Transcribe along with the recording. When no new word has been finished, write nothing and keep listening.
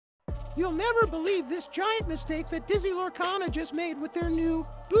You'll never believe this giant mistake that Disney Lorcana just made with their new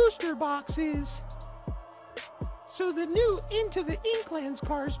booster boxes. So the new Into the Inklands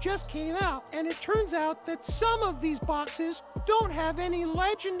cards just came out, and it turns out that some of these boxes don't have any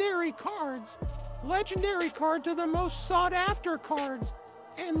legendary cards. Legendary cards are the most sought after cards,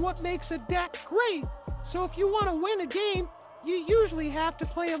 and what makes a deck great. So if you want to win a game, you usually have to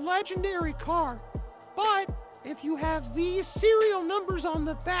play a legendary card. But if you have these serial numbers on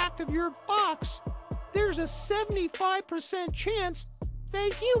the back of your box, there's a 75% chance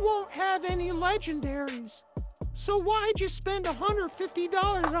that you won't have any legendaries. So why'd you spend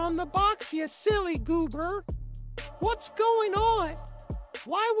 $150 on the box, you silly goober? What's going on?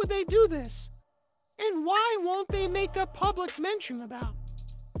 Why would they do this? And why won't they make a public mention about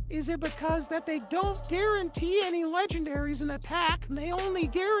it? Is it because that they don't guarantee any legendaries in the pack and they only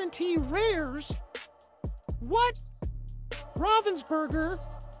guarantee rares? What? Ravensburger?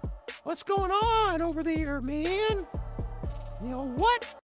 What's going on over there, man? You know what?